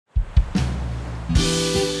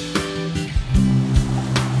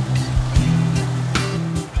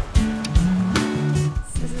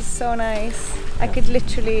so nice. I could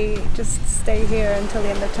literally just stay here until the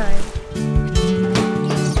end of time.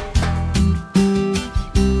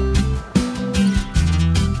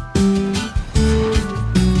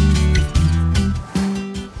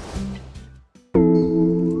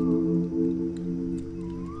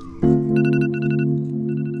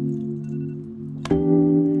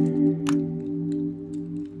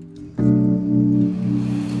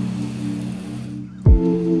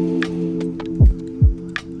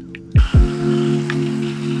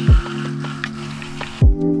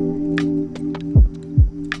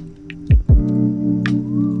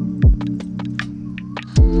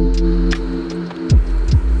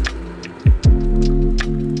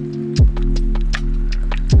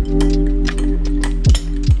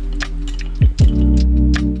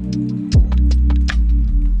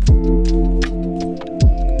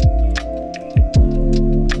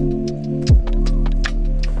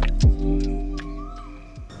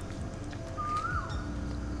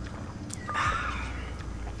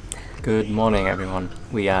 Good morning everyone,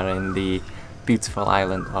 we are in the beautiful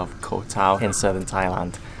island of Koh Tao in southern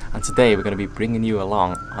Thailand, and today we're going to be bringing you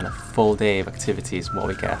along on a full day of activities, what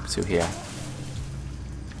we get up to here.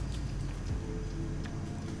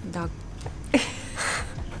 Dog.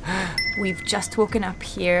 We've just woken up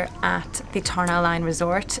here at the alllll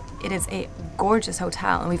resort. It is a gorgeous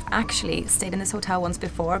hotel and we've actually stayed in this hotel once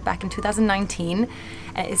before back in 2019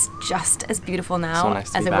 and it is just as beautiful now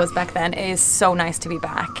as it was back then. It is so nice to be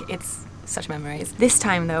back. It's such memories. This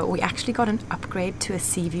time though we actually got an upgrade to a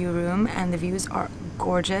sea view room and the views are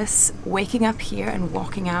gorgeous. Waking up here and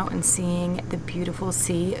walking out and seeing the beautiful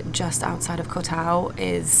sea just outside of Koh Tao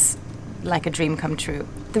is like a dream come true.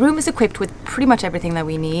 The room is equipped with pretty much everything that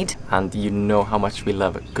we need. And you know how much we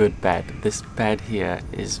love a good bed. This bed here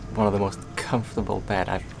is one of the most comfortable bed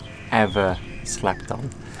I've ever slept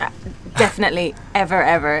on. Definitely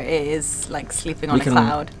ever is like sleeping on a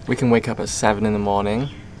cloud. We can wake up at 7 in the morning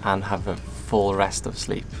and have a full rest of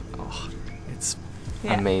sleep. Oh, it's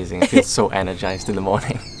amazing. I feel so energized in the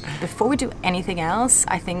morning. Before we do anything else,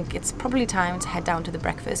 I think it's probably time to head down to the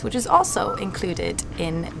breakfast, which is also included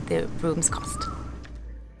in the room's cost.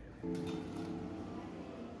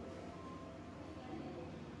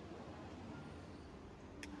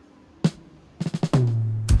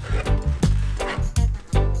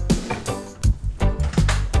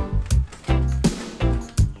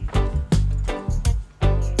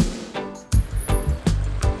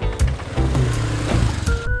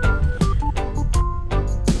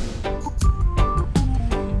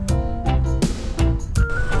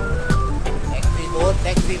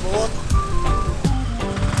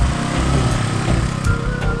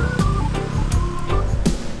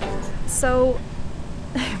 So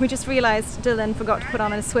we just realised Dylan forgot to put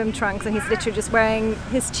on his swim trunks and he's literally just wearing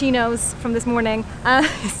his chinos from this morning.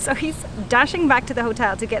 So he's dashing back to the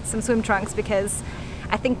hotel to get some swim trunks because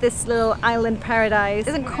I think this little island paradise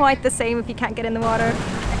isn't quite the same if you can't get in the water.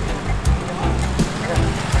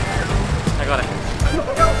 I got it.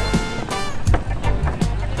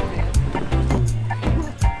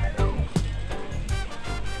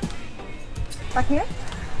 Back here?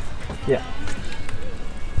 Yeah.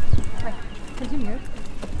 Continue.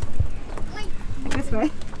 This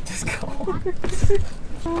way. Just go.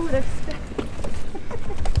 Oh, that's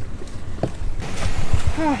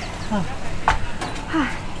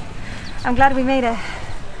I'm glad we made it.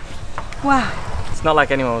 Wow. It's not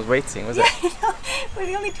like anyone was waiting, was it? No, we're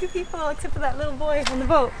the only two people except for that little boy on the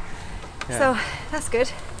boat. Yeah. So that's good.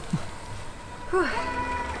 Whew.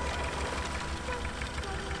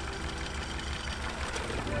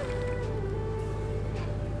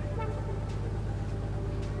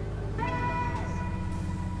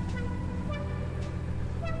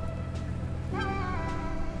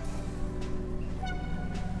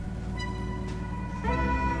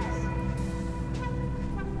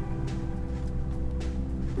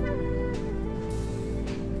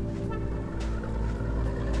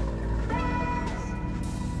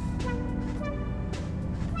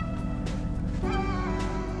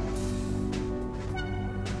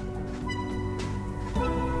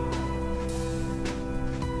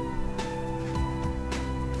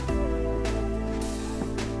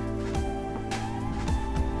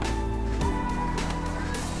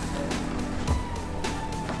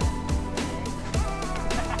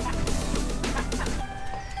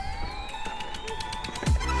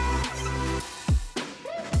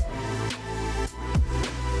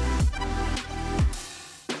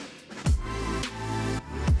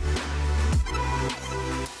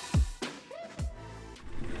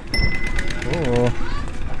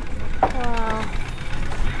 Wow.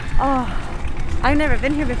 Oh, I've never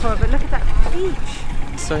been here before, but look at that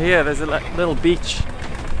beach. So here there's a little beach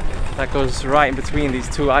that goes right in between these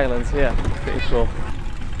two islands here. Pretty cool.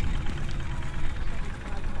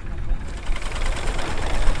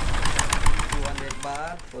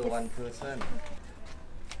 For one person.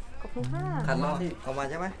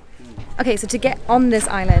 Okay, so to get on this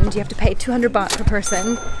island, you have to pay 200 baht per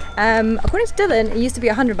person. According to Dylan, it used to be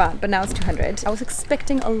 100 baht, but now it's 200. I was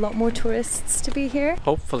expecting a lot more tourists to be here.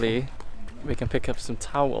 Hopefully we can pick up some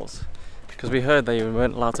towels, because we heard that you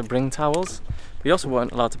weren't allowed to bring towels. We also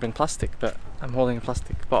weren't allowed to bring plastic, but I'm holding a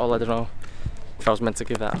plastic bottle. I don't know if I was meant to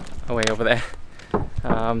give that away over there.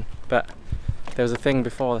 But there was a thing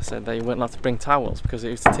before that said that you weren't allowed to bring towels because it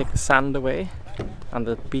used to take the sand away and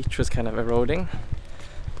the beach was kind of eroding.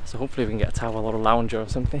 So hopefully we can get a towel or a lounger or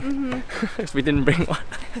something. Because we didn't bring one.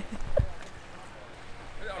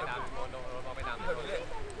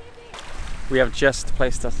 We have just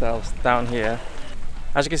placed ourselves down here.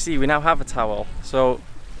 As you can see, we now have a towel. So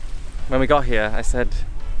when we got here, I said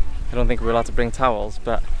I don't think we were allowed to bring towels,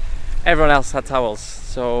 but everyone else had towels.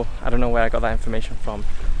 So I don't know where I got that information from.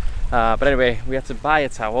 But anyway, we had to buy a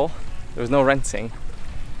towel. There was no renting.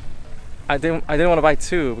 I didn't want to buy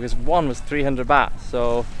two because one was 300 baht.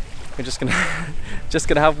 So we're just gonna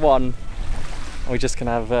have one. And we're just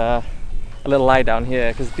gonna have a little lie down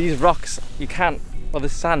here because these rocks you can't. Well,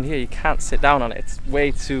 this sand here you can't sit down on it. It's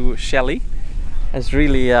way too shelly. It's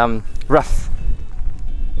really rough.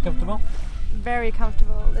 You comfortable? Very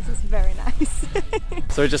comfortable. This is very nice.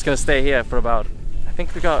 So we're just gonna stay here for about. I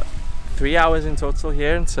think we got 3 hours in total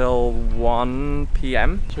here until 1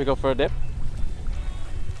 p.m. Should we go for a dip?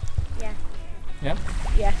 Yeah. Yeah?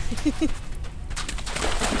 Yeah.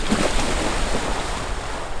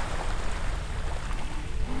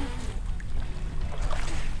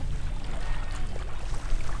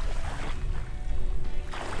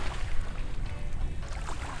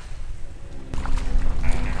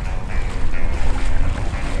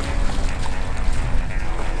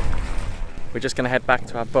 We're just gonna head back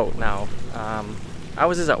to our boat now.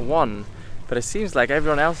 Ours is at 1, but it seems like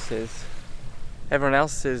everyone else's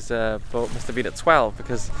boat must have been at 12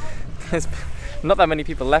 because there's not that many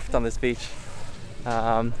people left on this beach.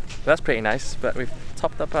 That's pretty nice, but we've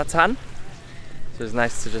topped up our tan, so it's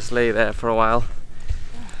nice to just lay there for a while.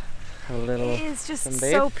 Have a little It is just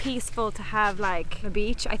sunbathe. so peaceful to have like a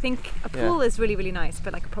beach. I think a pool is really, really nice,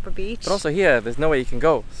 but like a proper beach. But also here, there's nowhere you can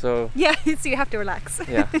go, so yeah, so you have to relax.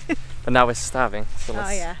 yeah. But now we're starving, so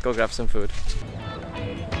let's go grab some food.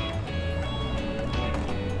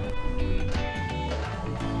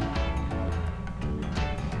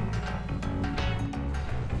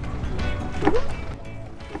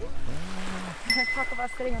 Talk about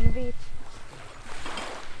sitting on the beach.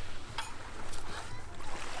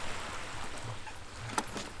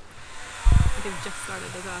 They've just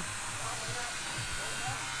started as well.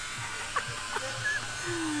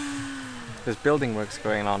 There's building works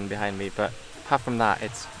going on behind me, but apart from that,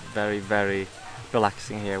 it's very, very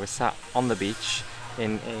relaxing here. We're sat on the beach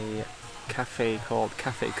in a cafe called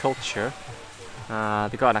Cafe Culture.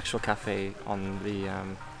 They got an actual cafe on the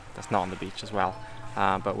that's not on the beach as well.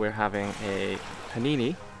 But we're having a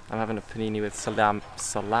panini. I'm having a panini with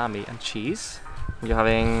salami and cheese. You're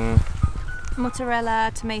having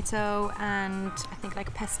Mozzarella, tomato, and I think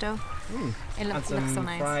like pesto. It looks so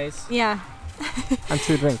nice. Fries. Yeah. And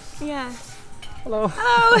 2 drinks. Yeah. Hello.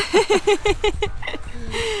 Oh.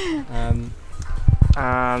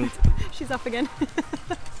 And She's up again.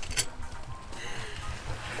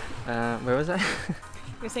 where was I?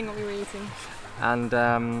 You're saying what we were eating. And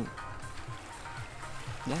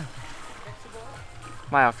yeah.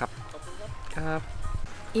 My cup.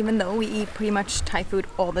 Even though we eat pretty much Thai food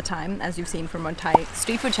all the time, as you've seen from our Thai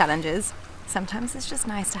street food challenges, sometimes it's just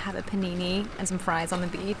nice to have a panini and some fries on the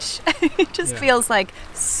beach. It just feels like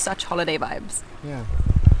such holiday vibes. Yeah.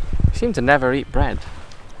 You seem to never eat bread.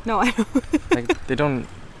 No, I know. Like they don't.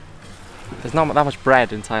 There's not that much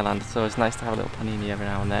bread in Thailand, so it's nice to have a little panini every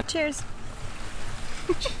now and then. Cheers.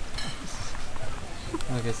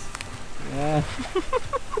 I guess. Yeah.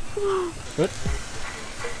 Good.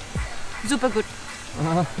 Super good.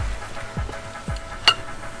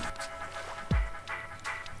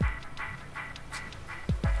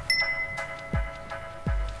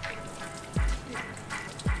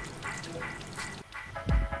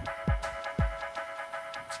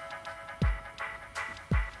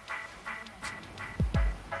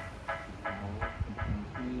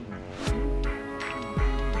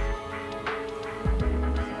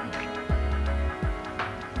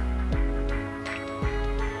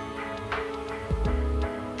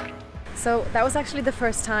 So that was actually the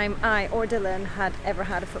first time I or Dylan had ever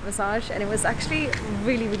had a foot massage, and it was actually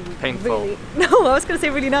really Painful. no, I was going to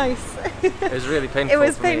say really nice. It was really painful. It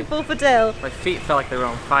was for me. painful for Dill. My feet felt like they were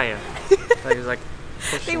on fire. Like it was like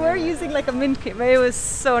They were using like a mint cream, but it was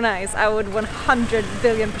so nice. I would 100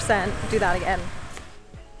 billion% do that again.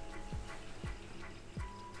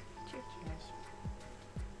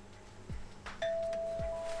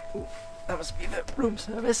 Ooh, that must be the room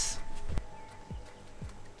service.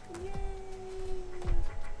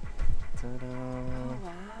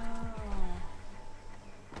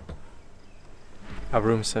 Our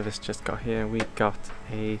room service just got here. We got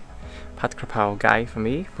a pad krapao gai for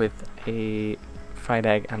me with a fried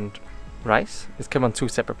egg and rice. It's come on 2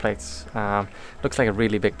 separate plates. Looks like a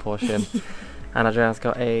really big portion. And Adriana's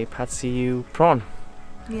got a pad see ew prawn.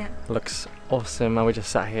 Yeah. Looks awesome, and we just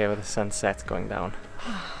sat here with the sunset going down.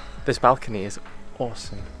 This balcony is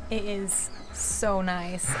awesome. It is so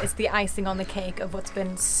nice. It's the icing on the cake of what's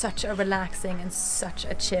been such a relaxing and such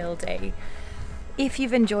a chill day. If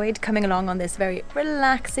you've enjoyed coming along on this very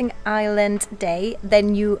relaxing island day,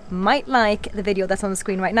 then you might like the video that's on the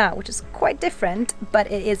screen right now, which is quite different,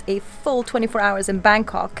 but it is a full 24 hours in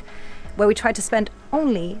Bangkok, where we tried to spend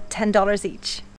only $10 each.